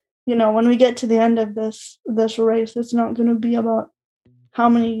when we get to the end of this race, it's not going to be about how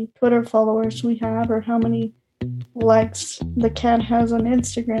many Twitter followers we have or how many likes the cat has on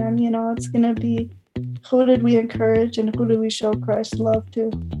Instagram. It's going to be who did we encourage and who did we show Christ's love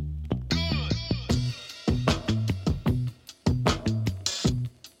to.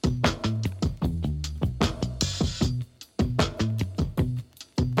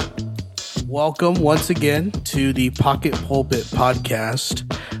 Welcome once again to the Pocket Pulpit Podcast.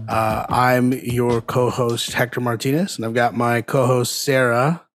 I'm your co-host, Hector Martinez, and I've got my co-host,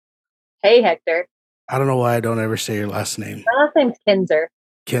 Sarah. Hey, Hector. I don't know why I don't ever say your last name. My last name's Kinzer.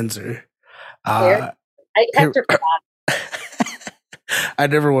 Kinzer. Hector forgot. I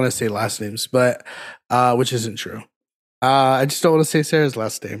never want to say last names, but which isn't true. I just don't want to say Sarah's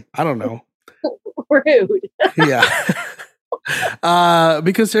last name. I don't know. Rude. Yeah.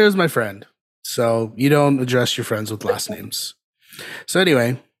 Because Sarah's my friend. So you don't address your friends with last names. So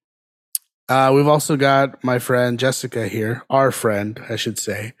anyway, we've also got my friend Jessica here. Our friend, I should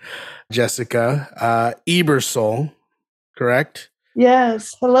say. Jessica Ebersole, correct?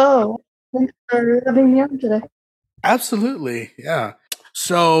 Yes. Hello. Thanks for having me on today. Absolutely. Yeah.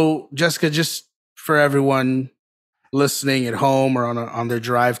 So Jessica, just for everyone listening at home or on their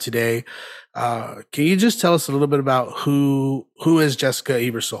drive today, can you just tell us a little bit about who is Jessica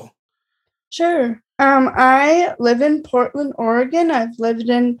Ebersole? Sure. I live in Portland, Oregon. I've lived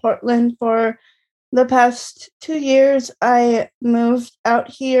in Portland for the past 2 years. I moved out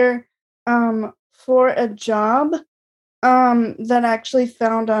here for a job that I actually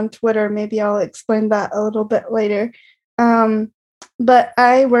found on Twitter. Maybe I'll explain that a little bit later. But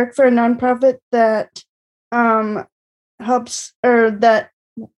I work for a nonprofit that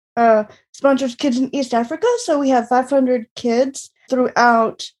sponsors kids in East Africa. So we have 500 kids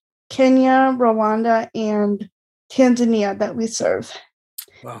throughout Kenya, Rwanda, and Tanzania that we serve.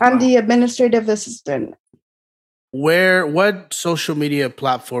 Wow. I'm the administrative assistant. What social media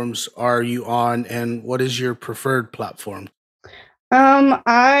platforms are you on, and what is your preferred platform?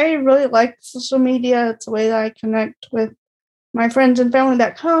 I really like social media. It's a way that I connect with my friends and family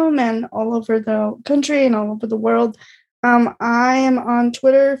back home and all over the country and all over the world. I am on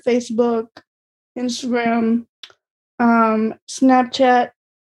Twitter, Facebook, Instagram, Snapchat.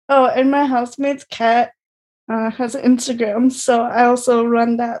 Oh, and my housemate's cat has Instagram, so I also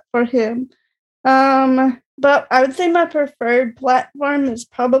run that for him. But I would say my preferred platform is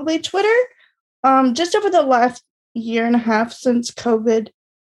probably Twitter. Just over the last year and a half since COVID,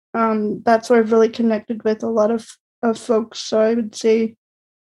 that's where I've really connected with a lot of folks. So I would say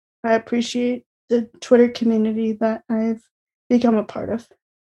I appreciate the Twitter community that I've become a part of.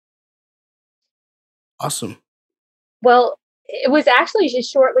 Awesome. Well, it was actually just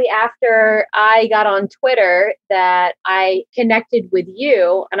shortly after I got on Twitter that I connected with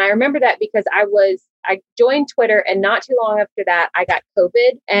you. And I remember that because I joined Twitter, and not too long after that, I got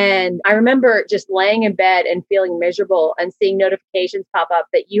COVID. And I remember just laying in bed and feeling miserable and seeing notifications pop up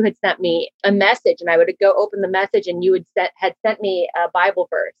that you had sent me a message, and I would go open the message and you had sent me a Bible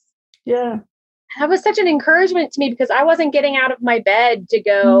verse. Yeah. That was such an encouragement to me because I wasn't getting out of my bed to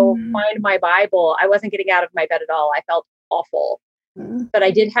go find my Bible. I wasn't getting out of my bed at all. I felt awful. But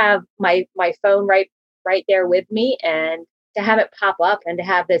I did have my phone right there with me, and to have it pop up and to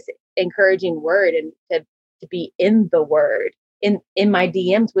have this encouraging word and to be in the word in my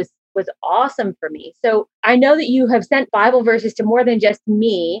DMs was awesome for me. So I know that you have sent Bible verses to more than just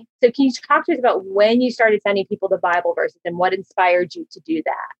me. So can you talk to us about when you started sending people the Bible verses and what inspired you to do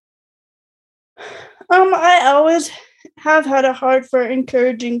that? I always have had a heart for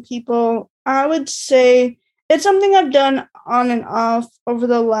encouraging people. I would say it's something I've done on and off over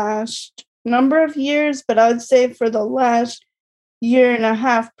the last number of years, but I would say for the last year and a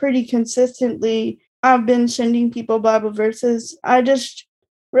half, pretty consistently, I've been sending people Bible verses. I just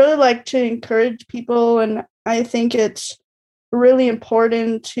really like to encourage people, and I think it's really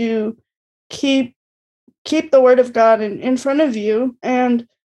important to keep the Word of God in front of you, and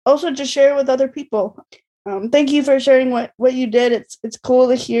also to share with other people. Thank you for sharing what you did. It's cool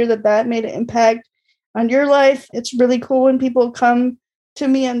to hear that made an impact on your life. It's really cool when people come to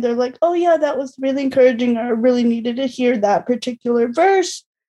me and they're like, oh yeah, that was really encouraging. I really needed to hear that particular verse.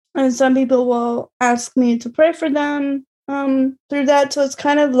 And some people will ask me to pray for them through that. So it's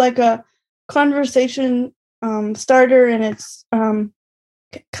kind of like a conversation starter, and it's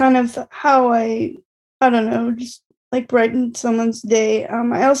kind of how I don't know, just like brighten someone's day.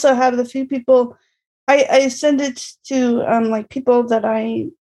 I also have a few people I send it to like people that I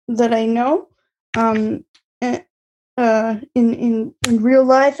know in real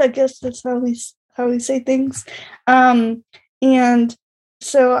life. I guess that's how we say things. And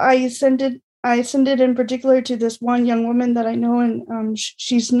So I send it in particular to this one young woman that I know, and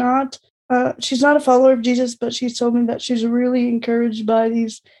she's not a follower of Jesus, but she's told me that she's really encouraged by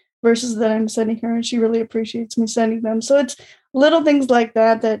these verses that I'm sending her, and she really appreciates me sending them. So it's little things like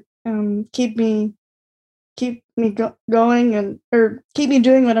that that keep me going, and or keep me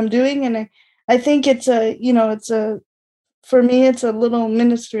doing what I'm doing. And I think it's for me, it's a little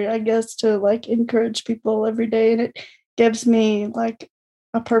ministry, I guess, to like encourage people every day, and it gives me like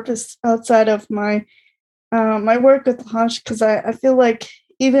a purpose outside of my work with Hush, because I feel like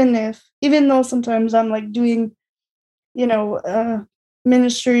even though sometimes I'm like doing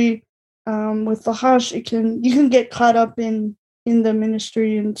ministry with the Hush, you can get caught up in the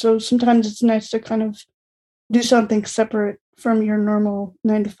ministry, and so sometimes it's nice to kind of do something separate from your normal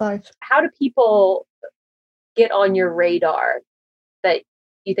 9 to 5. How do people get on your radar that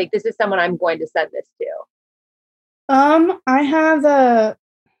you think this is someone I'm going to send this to? I have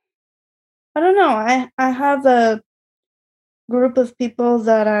I don't know. I have a group of people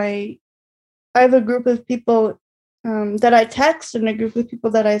that I have a group of people that I text, and a group of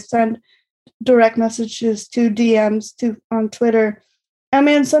people that I send direct messages to, DMs to, on Twitter. I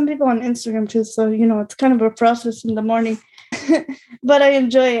mean, some people on Instagram too. So it's kind of a process in the morning, but I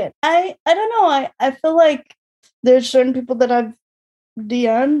enjoy it. I don't know. I feel like there's certain people that I've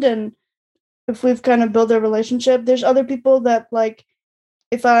DM'd, and if we've kind of built a relationship, there's other people that, like,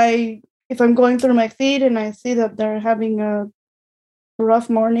 if I'm going through my feed and I see that they're having a rough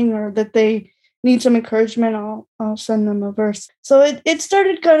morning, or that they need some encouragement, I'll send them a verse. So it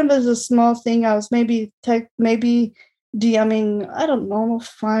started kind of as a small thing. I was maybe DMing, I don't know,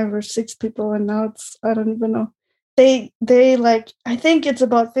 5 or 6 people, and now it's, I don't even know. They like, I think it's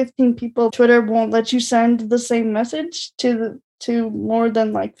about 15 people. Twitter won't let you send the same message to more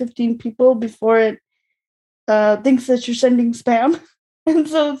than like 15 people before it thinks that you're sending spam. And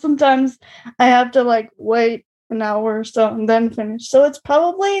so sometimes I have to like wait an hour or so and then finish. So it's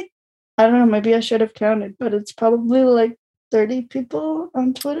probably, I don't know, maybe I should have counted, but it's probably like 30 people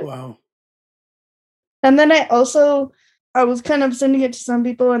on Twitter. Wow. And then I was kind of sending it to some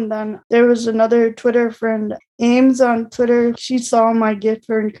people, and then there was another Twitter friend, Ames on Twitter. She saw my gift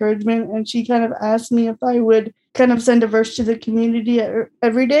for encouragement, and she kind of asked me if I would kind of send a verse to the community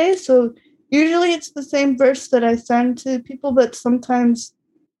every day. So usually it's the same verse that I send to people, but sometimes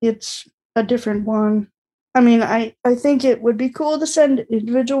it's a different one. I mean, I think it would be cool to send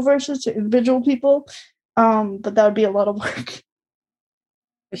individual verses to individual people, but that would be a lot of work.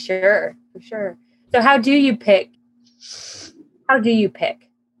 For sure. So how do you pick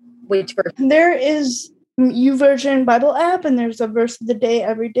which verse? There is YouVersion Bible app, and there's a verse of the day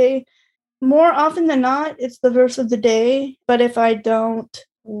every day. More often than not, it's the verse of the day. But if I don't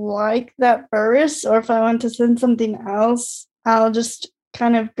like that verse, or if I want to send something else, I'll just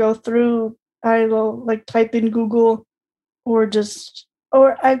kind of go through. I will like type in Google, or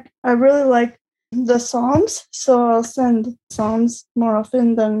I really like the Psalms, so I'll send Psalms more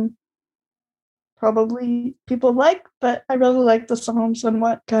often than probably people like, but I really like the Psalms and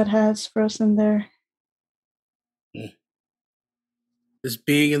what God has for us in there. Is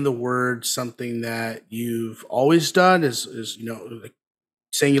being in the Word something that you've always done? Is like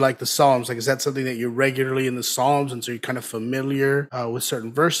saying you like the Psalms? Like, is that something that you're regularly in the Psalms, and so you're kind of familiar with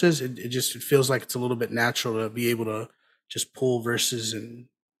certain verses? It feels like it's a little bit natural to be able to just pull verses and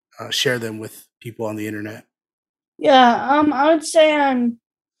share them with people on the internet. Yeah, I would say I'm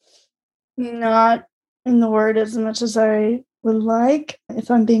not in the Word as much as I would like,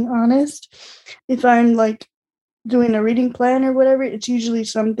 if I'm being honest. If I'm like doing a reading plan or whatever, it's usually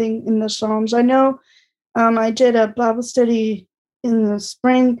something in the Psalms. I know I did a Bible study in the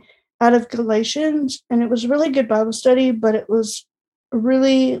spring out of Galatians, and it was a really good Bible study, but it was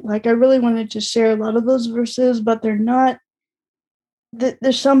really like, I really wanted to share a lot of those verses, but they're not.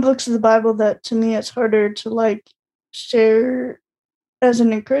 There's some books of the Bible that to me it's harder to like share as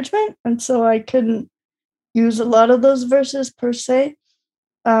an encouragement, and so I couldn't use a lot of those verses per se.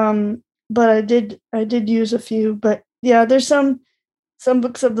 But I did use a few. But yeah, there's some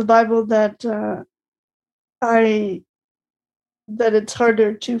books of the Bible that that it's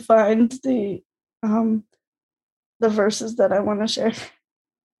harder to find the verses that I want to share.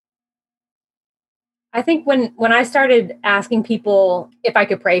 I think when I started asking people if I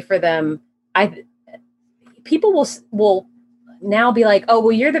could pray for them, people will now be like, "Oh,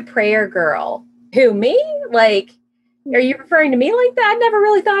 well, you're the prayer girl." Who, me? Like, are you referring to me like that? I never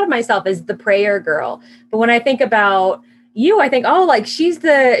really thought of myself as the prayer girl. But when I think about you, I think, oh, like she's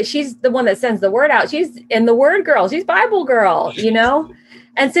the one that sends the word out. She's in the word girl. She's Bible girl,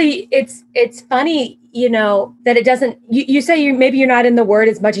 And And so it's funny, that it doesn't, you say maybe you're not in the word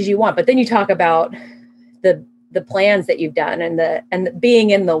as much as you want, but then you talk about the plans that you've done and the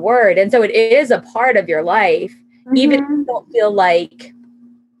being in the word. And so it is a part of your life, even if you don't feel like,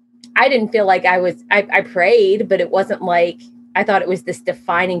 I didn't feel like I prayed, but it wasn't like, I thought it was this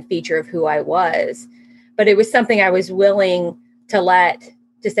defining feature of who I was, but it was something I was willing to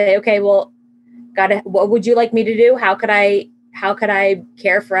say, okay, well, God, what would you like me to do? How could I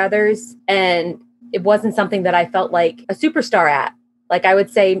care for others? And it wasn't something that I felt like a superstar at. Like I would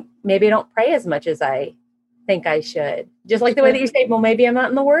say, maybe I don't pray as much as I think I should. Just like the way that you say, well, maybe I'm not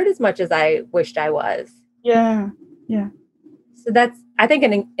in the word as much as I wished I was. Yeah. Yeah. So that's, I think,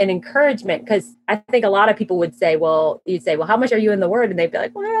 an encouragement, because I think a lot of people would say, well, you'd say, well, how much are you in the word? And they'd be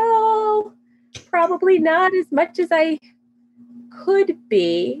like, well, probably not as much as I could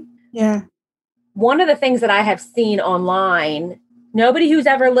be. Yeah. One of the things that I have seen online, nobody who's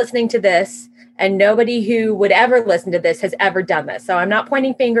ever listening to this and nobody who would ever listen to this has ever done this. So I'm not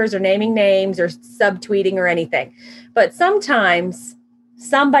pointing fingers or naming names or subtweeting or anything. But sometimes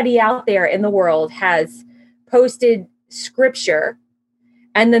somebody out there in the world has posted scripture,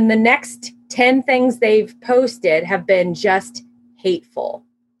 and then the next 10 things they've posted have been just hateful.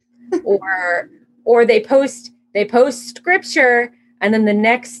 or they post scripture, and then the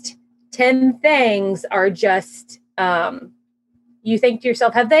next 10 things are just, you think to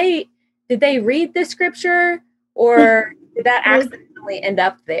yourself, did they read the scripture, or did that accidentally end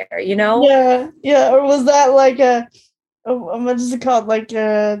up there, Yeah. Or was that like what is it called? Like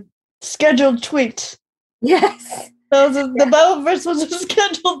a scheduled tweet? Yes. The Bible verse was a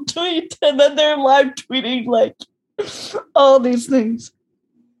scheduled tweet, and then they're live tweeting like all these things.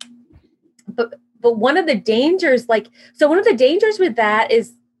 But one of the dangers, with that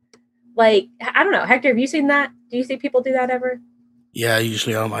is, like, I don't know, Hector, have you seen that? Do you see people do that ever? Yeah,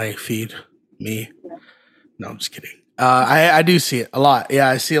 usually on my feed. Me. Yeah. No, I'm just kidding. I do see it a lot. Yeah,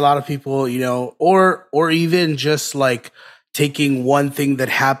 I see a lot of people, or even just like taking one thing that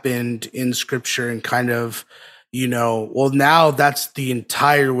happened in scripture and kind of, well, now that's the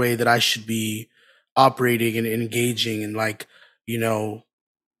entire way that I should be operating and engaging, and like,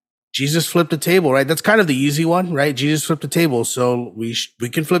 Jesus flipped a table, right? That's kind of the easy one, right? Jesus flipped a table. So we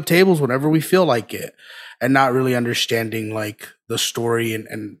can flip tables whenever we feel like it, and not really understanding like the story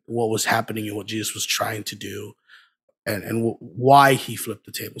and what was happening and what Jesus was trying to do and why he flipped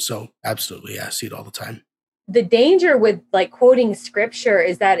the table. So absolutely. Yeah, I see it all the time. The danger with like quoting scripture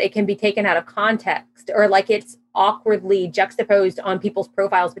is that it can be taken out of context, or like it's awkwardly juxtaposed on people's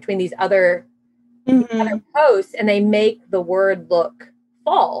profiles between these other posts, and they make the word look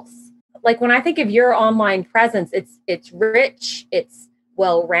false. Like when I think of your online presence, it's rich, it's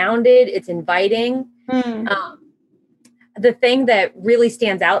well-rounded, it's inviting. The thing that really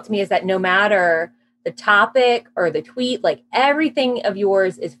stands out to me is that no matter the topic or the tweet, like everything of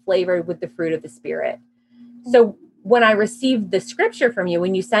yours is flavored with the fruit of the Spirit. So when I received the scripture from you,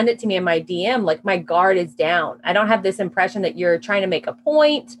 when you send it to me in my DM, like my guard is down. I don't have this impression that you're trying to make a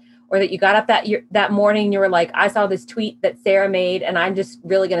point, or that you got up that morning and you were like, I saw this tweet that Sarah made, and I'm just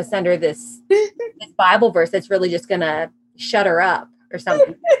really going to send her this Bible verse that's really just going to shut her up or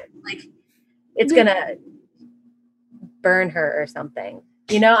something. Like it's going to burn her or something.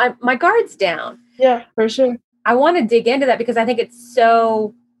 My guard's down. Yeah, for sure. I want to dig into that because I think it's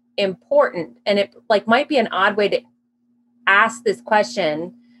so important, and it like might be an odd way to ask this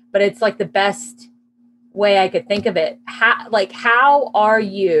question, but it's like the best way I could think of it. How are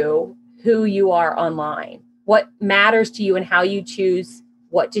you who you are online? What matters to you, and how you choose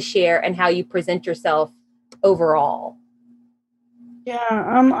what to share and how you present yourself overall? Yeah,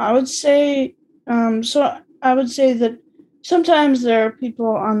 I would say that sometimes there are people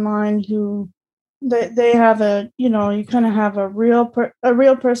online who they have you kind of have a real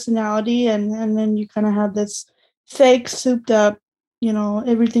personality, and then you kind of have this fake souped up,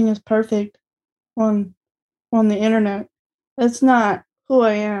 everything is perfect on the internet. That's not who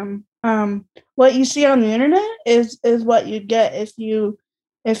I am. What you see on the internet is what you'd get if you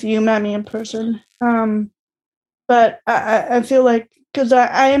met me in person. But I feel like, because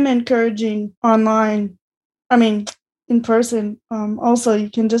I am encouraging online, in person. Also,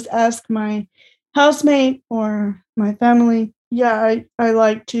 you can just ask my housemate or my family. Yeah, I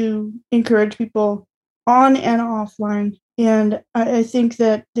like to encourage people on and offline. And I think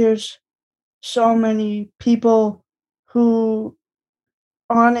that there's so many people who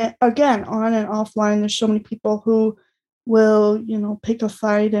on and offline, there's so many people who will, pick a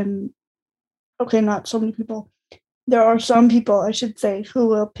fight, and okay, not so many people. There are some people, I should say, who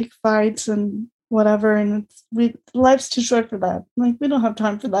will pick fights and whatever, and life's too short for that. Like, we don't have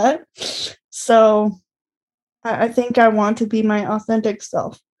time for that. So I think I want to be my authentic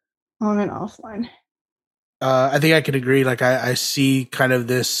self on and offline. I think I could agree. Like I see kind of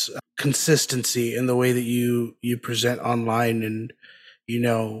this consistency in the way that you present online, and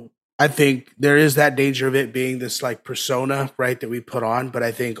I think there is that danger of it being this like persona, right, that we put on. But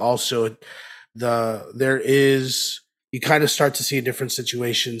I think also there is, you kind of start to see in different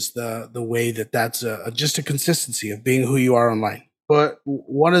situations the way that's just a consistency of being who you are online. But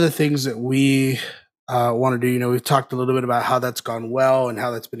one of the things that we want to do, we've talked a little bit about how that's gone well and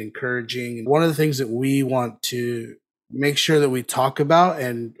how that's been encouraging. And one of the things that we want to make sure that we talk about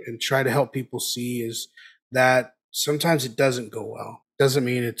and try to help people see is that sometimes it doesn't go well. Doesn't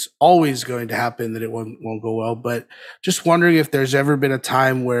mean it's always going to happen that it won't go well, but just wondering if there's ever been a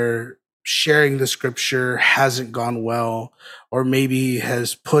time where sharing the scripture hasn't gone well, or maybe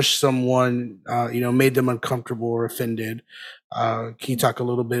has pushed someone, made them uncomfortable or offended. Can you talk a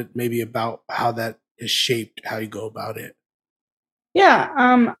little bit maybe about how that has shaped how you go about it? Yeah,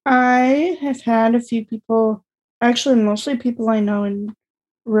 I have had a few people, actually mostly people I know in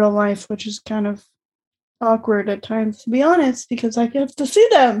real life, which is kind of awkward at times, to be honest, because I have to see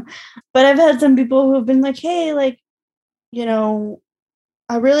them. But I've had some people who have been like, hey, like,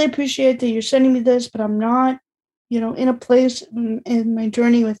 I really appreciate that you're sending me this, but I'm not, in a place in my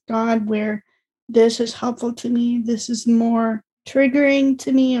journey with God where this is helpful to me. This is more triggering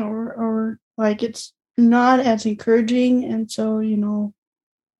to me, or like it's not as encouraging. And so,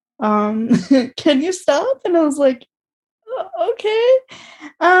 can you stop? And I was like, okay.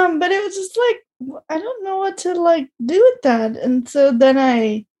 But it was just like, I don't know what to like do with that. And so then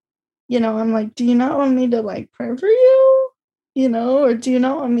I'm like, do you not want me to like pray for you? Or do you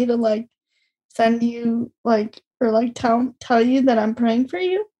not want me to like send you like, or like tell you that I'm praying for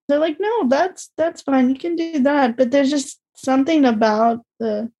you? They're like, no, that's fine. You can do that. But there's just something about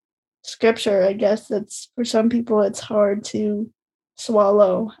the scripture, I guess, that's for some people it's hard to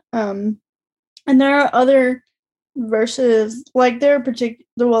swallow. And there are other verses, like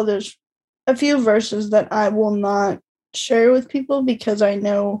there's a few verses that I will not share with people because I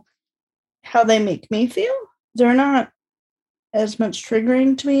know how they make me feel. They're not as much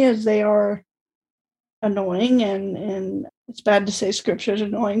triggering to me as they are annoying, and it's bad to say scripture is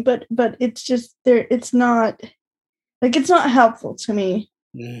annoying, but it's just it's not helpful to me.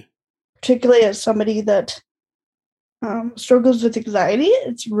 Particularly as somebody that struggles with anxiety.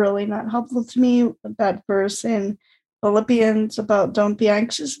 It's really not helpful to me. That verse in Philippians about don't be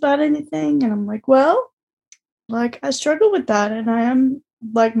anxious about anything, and I'm like, well, like I struggle with that, and I am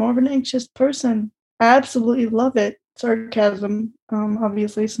like more of an anxious person. I absolutely love it. Sarcasm,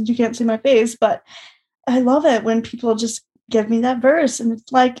 obviously, since you can't see my face, but I love it when people just give me that verse. And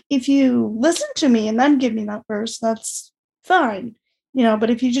it's like, if you listen to me and then give me that verse, that's fine. But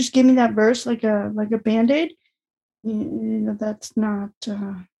if you just give me that verse like a Band-Aid, that's not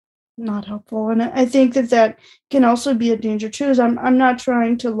helpful. And I think that can also be a danger too, is I'm not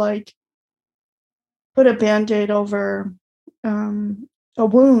trying to like put a Band-Aid over a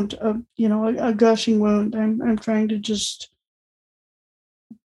wound, a gushing wound. I'm trying to just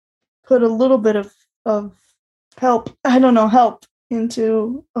put a little bit of help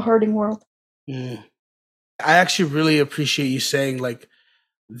into a hurting world. I actually really appreciate you saying like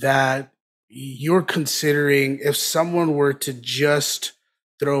that you're considering if someone were to just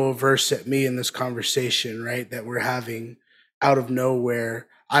throw a verse at me in this conversation, right, that we're having out of nowhere,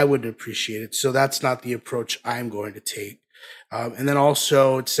 I would appreciate it. So that's not the approach I'm going to take. And then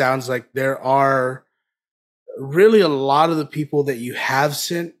also it sounds like there are really a lot of the people that you have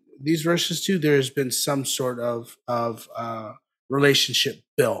sent these verses to, there's been some sort of relationship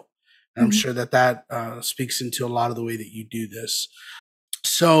built. And I'm sure that speaks into a lot of the way that you do this.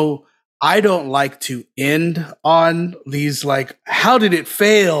 So I don't like to end on these like, how did it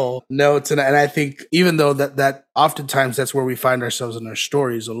fail notes. And I think even though that oftentimes that's where we find ourselves in our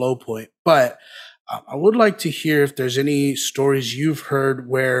stories, a low point. But I would like to hear if there's any stories you've heard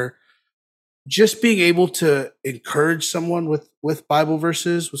where just being able to encourage someone with Bible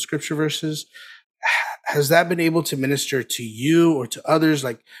verses, with scripture verses, has that been able to minister to you or to others?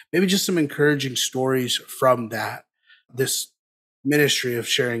 Like maybe just some encouraging stories from this ministry of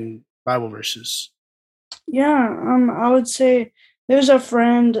sharing Bible verses. Yeah, I would say there's a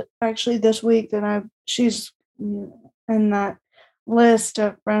friend actually this week that she's in that list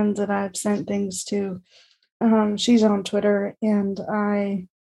of friends that I've sent things to. She's on Twitter, and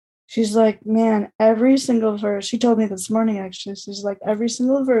she's like, man, every single verse, she told me this morning actually, she's like, every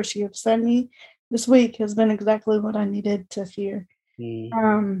single verse you have sent me this week has been exactly what I needed to hear.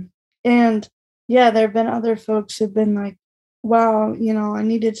 And yeah, there have been other folks who've been like, wow, I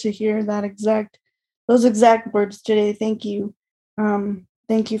needed to hear those exact words today. Thank you.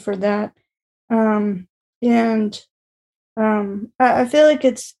 Thank you for that. And I feel like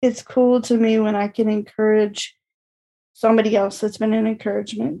it's cool to me when I can encourage somebody else that's been an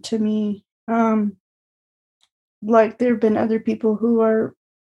encouragement to me. Like there have been other people who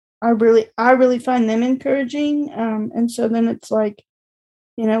I really find them encouraging. And so then it's like,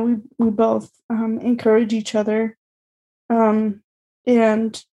 we both encourage each other. And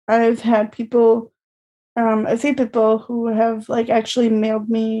I've had a few people who have like actually mailed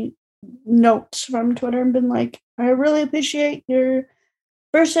me notes from Twitter and been like, I really appreciate your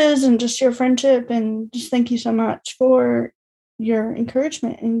verses and just your friendship, and just thank you so much for your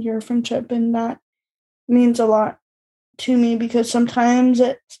encouragement and your friendship. And that means a lot to me, because sometimes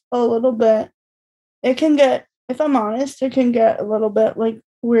it's a little bit, it can get, if I'm honest, it can get a little bit like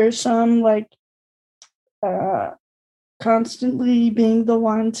wearisome, like uh constantly being the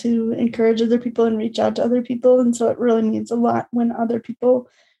one to encourage other people and reach out to other people. And so it really means a lot when other people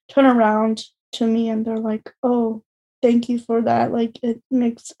turn around to me and they're like, oh, thank you for that. Like it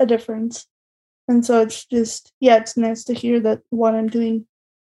makes a difference. And so it's just, yeah, it's nice to hear that what I'm doing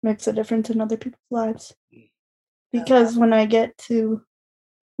makes a difference in other people's lives. Because when I get to,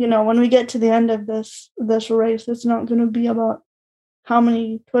 when we get to the end of this race, it's not going to be about how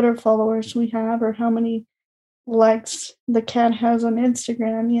many Twitter followers we have or how many likes the cat has on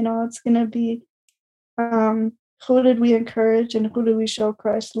Instagram. It's going to be who did we encourage and who did we show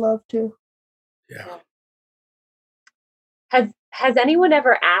Christ's love to? Yeah. Has anyone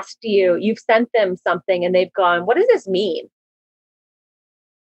ever asked you, you've sent them something and they've gone, what does this mean?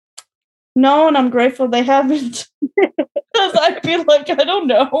 No, and I'm grateful they haven't. Because I'd be like, I don't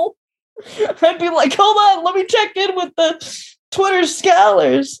know. I'd be like, hold on, let me check in with the Twitter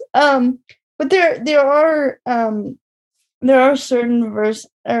scholars. But there are certain verse,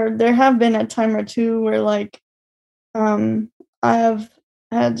 or there have been a time or two where like I have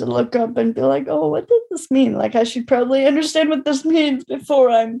had to look up and be like, oh, what does this mean? Like I should probably understand what this means before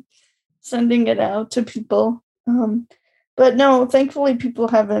I'm sending it out to people. But no, thankfully people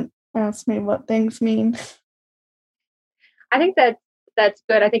haven't asked me what things mean. I think that's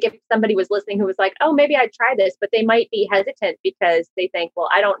good. I think if somebody was listening who was like, oh, maybe I'd try this, but they might be hesitant because they think, well,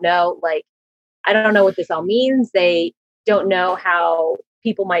 I don't know. Like, I don't know what this all means. They don't know how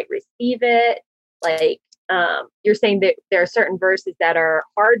people might receive it. Like, you're saying that there are certain verses that are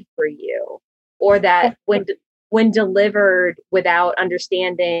hard for you, or that when delivered without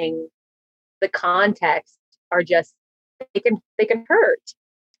understanding the context are just, they can hurt.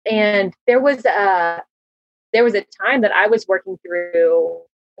 And there was a time that I was working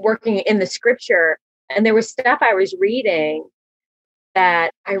in the scripture, and there was stuff I was reading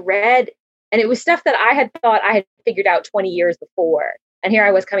that I read, and it was stuff that I had thought I had figured out 20 years before. And here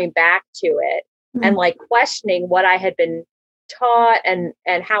I was coming back to it and like questioning what I had been taught and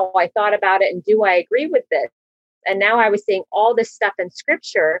how I thought about it. And do I agree with this? And now I was seeing all this stuff in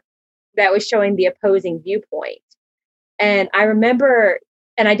scripture that was showing the opposing viewpoint. And I remember,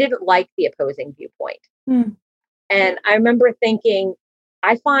 and I didn't like the opposing viewpoint. And I remember thinking,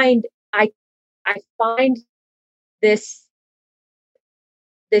 I find this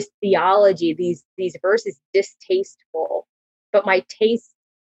theology, these verses distasteful, but my tastes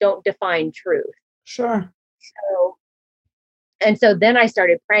don't define truth. Sure. So then I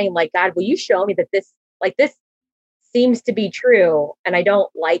started praying, like, God, will you show me that this seems to be true and I don't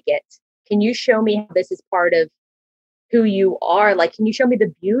like it? Can you show me how this is part of who you are? Like, can you show me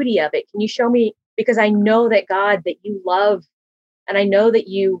the beauty of it? Can you show me, because I know that God, that you love, and I know that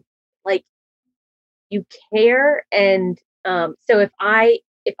you you care. And so if I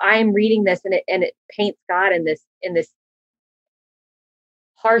am reading this and it paints God in this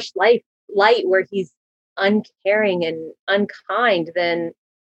harsh light where he's uncaring and unkind, then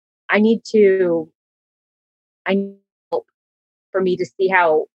I need help for me to see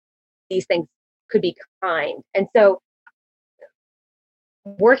how these things could be kind. And so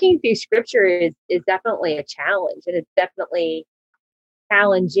working through scripture is definitely a challenge, and it's definitely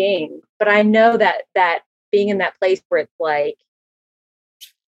challenging. But I know that being in that place where it's like,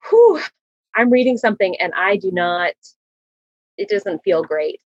 I'm reading something and it doesn't feel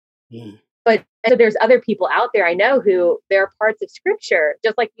great. But so there's other people out there I know who there are parts of scripture,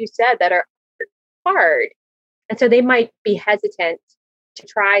 just like you said, that are hard. And so they might be hesitant to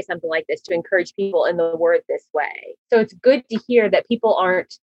try something like this, to encourage people in the word this way. So it's good to hear that people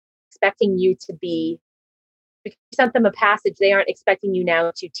aren't expecting you to be, if you sent them a passage, they aren't expecting you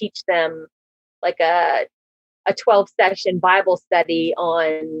now to teach them like a a 12-session Bible study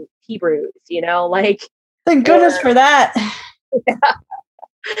on Hebrews, like. Thank goodness for that.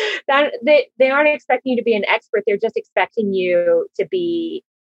 That they aren't expecting you to be an expert. They're just expecting you to be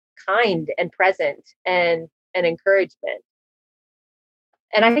kind and present and encouragement.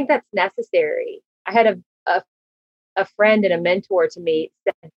 And I think that's necessary. I had a friend and a mentor to me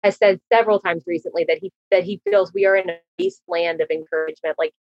has said several times recently that he feels we are in a wasteland of encouragement.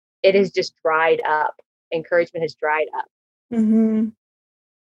 Like it has just dried up. Encouragement has dried up. Mm-hmm.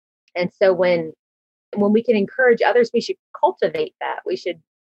 And so when we can encourage others, we should cultivate that. We should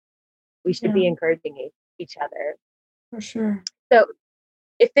be encouraging each other. For sure. So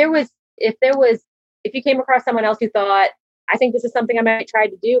if you came across someone else who thought, I think this is something I might try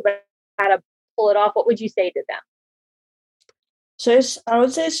to do, but how to pull it off, what would you say to them? So I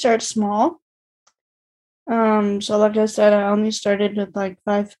would say start small. So like I said, I only started with like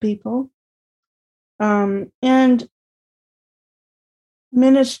 5 people. And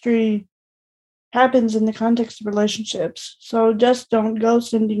ministry happens in the context of relationships. So just don't go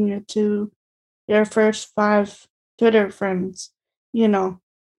sending it to your first 5 Twitter friends.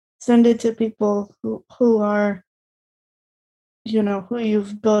 Send it to people who are, who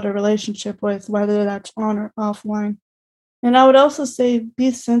you've built a relationship with, whether that's on or offline. And I would also say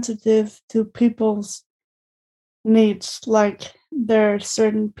be sensitive to people's needs. Like there are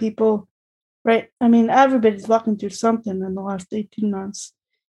certain people, right? I mean, everybody's walking through something in the last 18 months,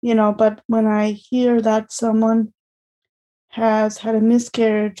 but when I hear that someone has had a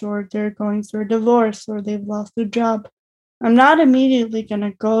miscarriage or they're going through a divorce or they've lost their job, I'm not immediately going to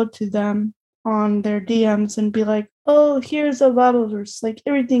go to them on their DMs and be like, oh, here's a Bible verse. Like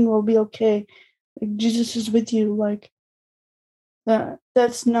everything will be okay. Like Jesus is with you. Like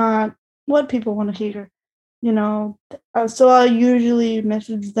that's not what people want to hear, So I'll usually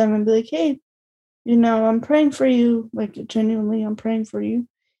message them and be like, hey, I'm praying for you. Like genuinely, I'm praying for you.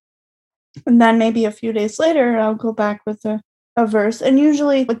 And then maybe a few days later, I'll go back with a verse. And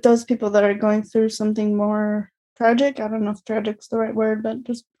usually with those people that are going through something more tragic, I don't know if tragic's the right word, but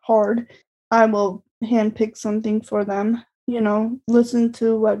just hard, I will handpick something for them, listen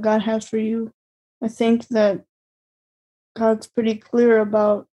to what God has for you. I think that God's pretty clear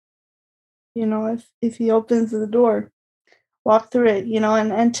about, if he opens the door, walk through it,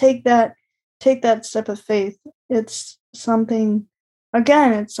 and take that step of faith. It's something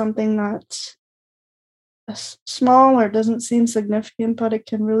that's small or doesn't seem significant, but it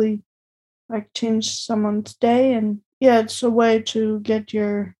can really like change someone's day. And yeah, it's a way to get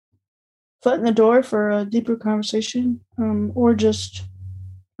your foot in the door for a deeper conversation, or just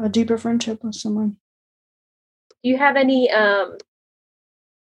a deeper friendship with someone. Do you have anything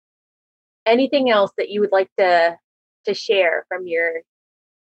else that you would like to share from your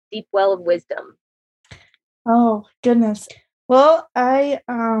deep well of wisdom? Oh goodness. Well, I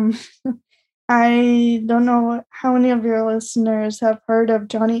I don't know how many of your listeners have heard of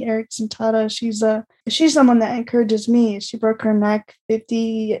Joni Eareckson Tada. She's someone that encourages me. She broke her neck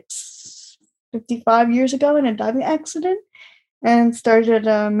 55 years ago in a diving accident and started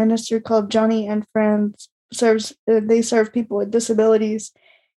a ministry called Joni and Friends. They serve people with disabilities.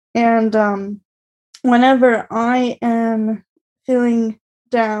 And whenever I am feeling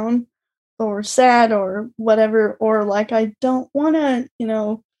down or sad or whatever, or like I don't want to,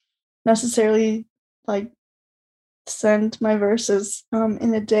 necessarily like send my verses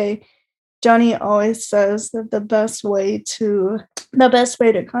in a day, Joni always says that the best way to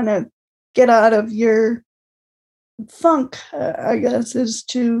kind of get out of your funk, I guess, is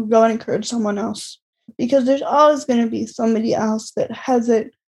to go and encourage someone else, because there's always going to be somebody else that has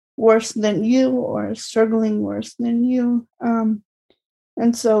it worse than you or struggling worse than you. And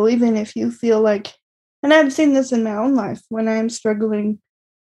so even if you feel like, and I've seen this in my own life, when I'm struggling,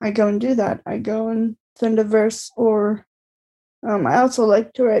 I go and do that. I go and send a verse, or I also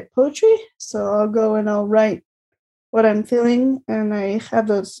like to write poetry. So I'll go and I'll write what I'm feeling. And I have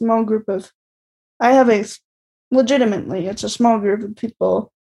a small group of, legitimately, it's a small group of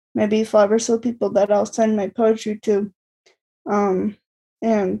people, maybe 5 or so people that I'll send my poetry to. And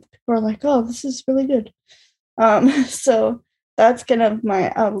people are like, oh, this is really good. So that's kind of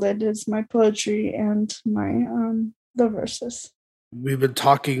my outlet, is my poetry and my the verses. We've been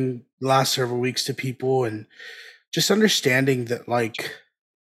talking the last several weeks to people and just understanding that, like,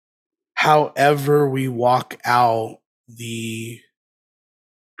 however we walk out the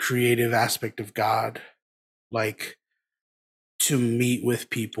creative aspect of God, like, to meet with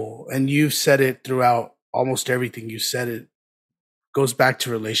people, and you've said it throughout almost everything you said, it goes back to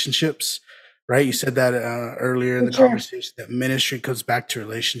relationships, right? You said that earlier in the Sure. conversation, that ministry comes back to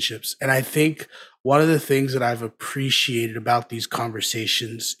relationships. And I think one of the things that I've appreciated about these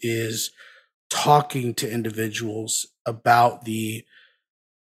conversations is talking to individuals about the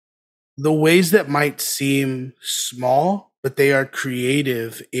ways that might seem small, but they are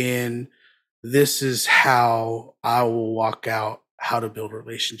creative in, this is how I will walk out how to build a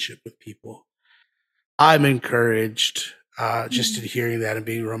relationship with people. I'm encouraged just in hearing that and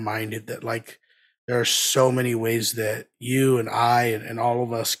being reminded that, like, there are so many ways that you and I and all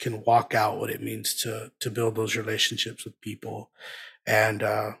of us can walk out what it means to build those relationships with people. And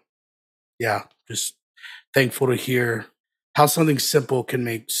yeah, just thankful to hear how something simple can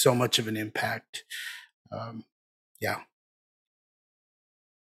make so much of an impact. Yeah.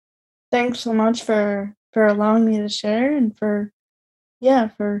 Thanks so much for allowing me to share and for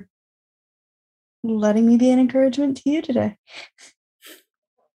letting me be an encouragement to you today.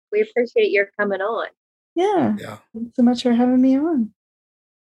 We appreciate your coming on. Yeah. Thanks so much for having me on.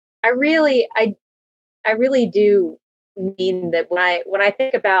 I really do mean that when I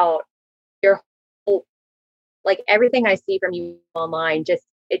think about your whole, like, everything I see from you online,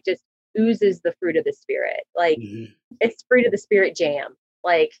 it just oozes the fruit of the Spirit. Like, it's fruit of the Spirit jam.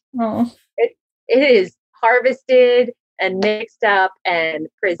 Like, it is harvested and mixed up and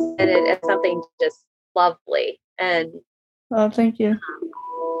presented as something just lovely. And thank you.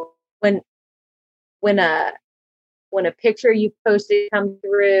 When a picture you posted comes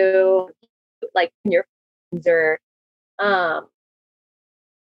through, like in your friends or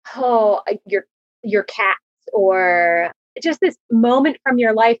your cats, or just this moment from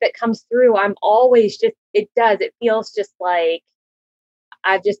your life that comes through, I'm always it feels just like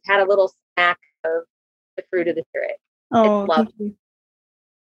I've just had a little snack of the fruit of the Spirit. Oh, thank you.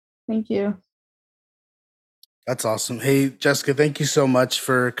 Thank you. That's awesome. Hey, Jessica, thank you so much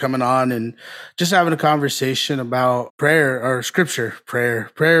for coming on and just having a conversation about prayer or scripture.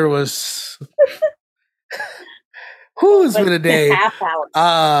 Prayer was it's been a day.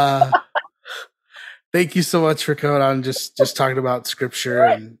 Thank you so much for coming on, just talking about scripture.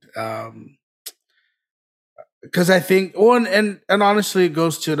 And because I think and honestly, it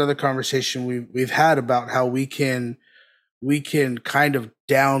goes to another conversation we've had about how we can kind of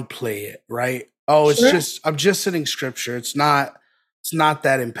downplay it, right? Oh, it's I'm just sitting scripture. It's not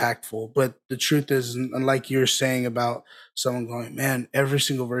that impactful. But the truth is, and like you were saying about someone going, man, every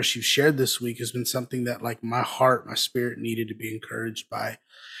single verse you've shared this week has been something that, like, my heart, my spirit needed to be encouraged by.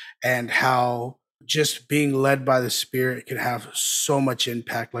 And how just being led by the Spirit can have so much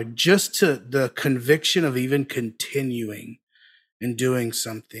impact, like just to the conviction of even continuing and doing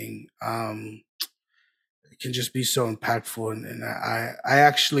something. It can just be so impactful. And I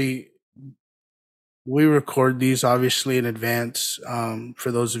actually, we record these obviously in advance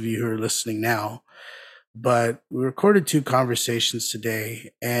for those of you who are listening now, but we recorded 2 conversations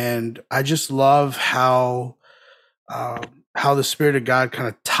today, and I just love how the Spirit of God kind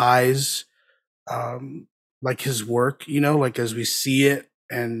of ties like his work, like as we see it,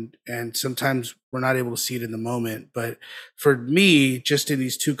 and sometimes we're not able to see it in the moment. But for me, just in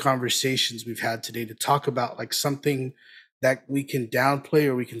these 2 conversations we've had today, to talk about like something that we can downplay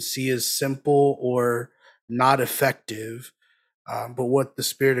or we can see as simple or not effective, but what the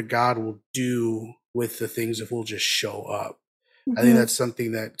Spirit of God will do with the things if we'll just show up. I think that's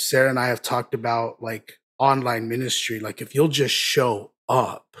something that Sarah and I have talked about, like online ministry. Like, if you'll just show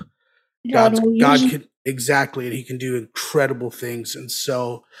up, God can, exactly, and he can do incredible things. And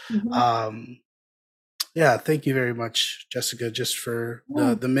so, yeah, thank you very much, Jessica, just for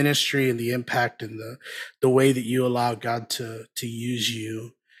the ministry and the impact and the way that you allow God to use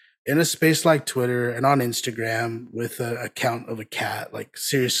you in a space like Twitter and on Instagram with an account of a cat. Like,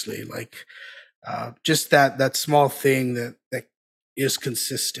 seriously, like just that small thing that is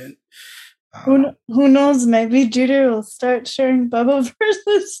consistent. Who knows? Maybe Judah will start sharing Bible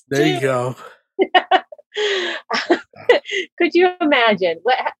verses. There you go. Could you imagine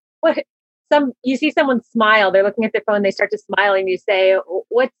what you see someone smile, they're looking at their phone, they start to smile, and you say,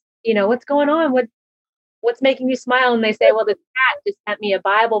 what's going on? What's making you smile? And they say, well, the cat just sent me a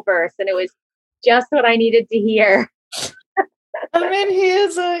Bible verse, and it was just what I needed to hear. I mean, he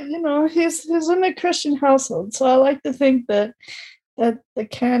is he's in a Christian household, so I like to think that the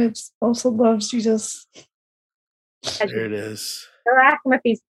cat also loves Jesus. There it is. So ask him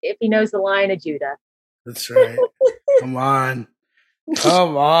if he knows the Lion of Judah. That's right. Come on.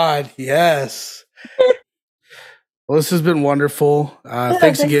 Yes. Well, this has been wonderful.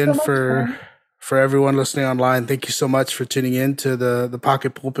 Thanks again for for everyone listening online, thank you so much for tuning in to the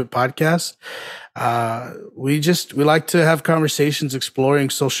Pocket Pulpit podcast. We like to have conversations exploring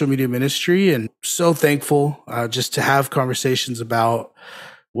social media ministry, and so thankful just to have conversations about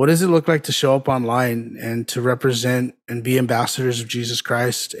what does it look like to show up online and to represent and be ambassadors of Jesus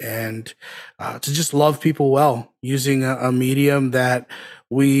Christ, and to just love people well using a medium that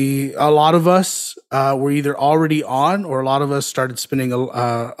a lot of us were either already on, or a lot of us started spending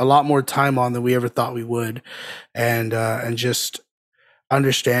a lot more time on than we ever thought we would, and just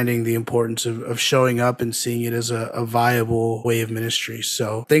understanding the importance of showing up and seeing it as a viable way of ministry.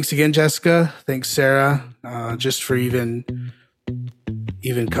 So thanks again, Jessica. Thanks, Sarah, just for even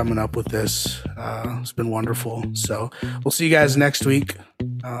coming up with this. It's been wonderful. So we'll see you guys next week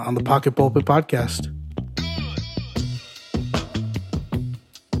on the Pocket Pulpit podcast.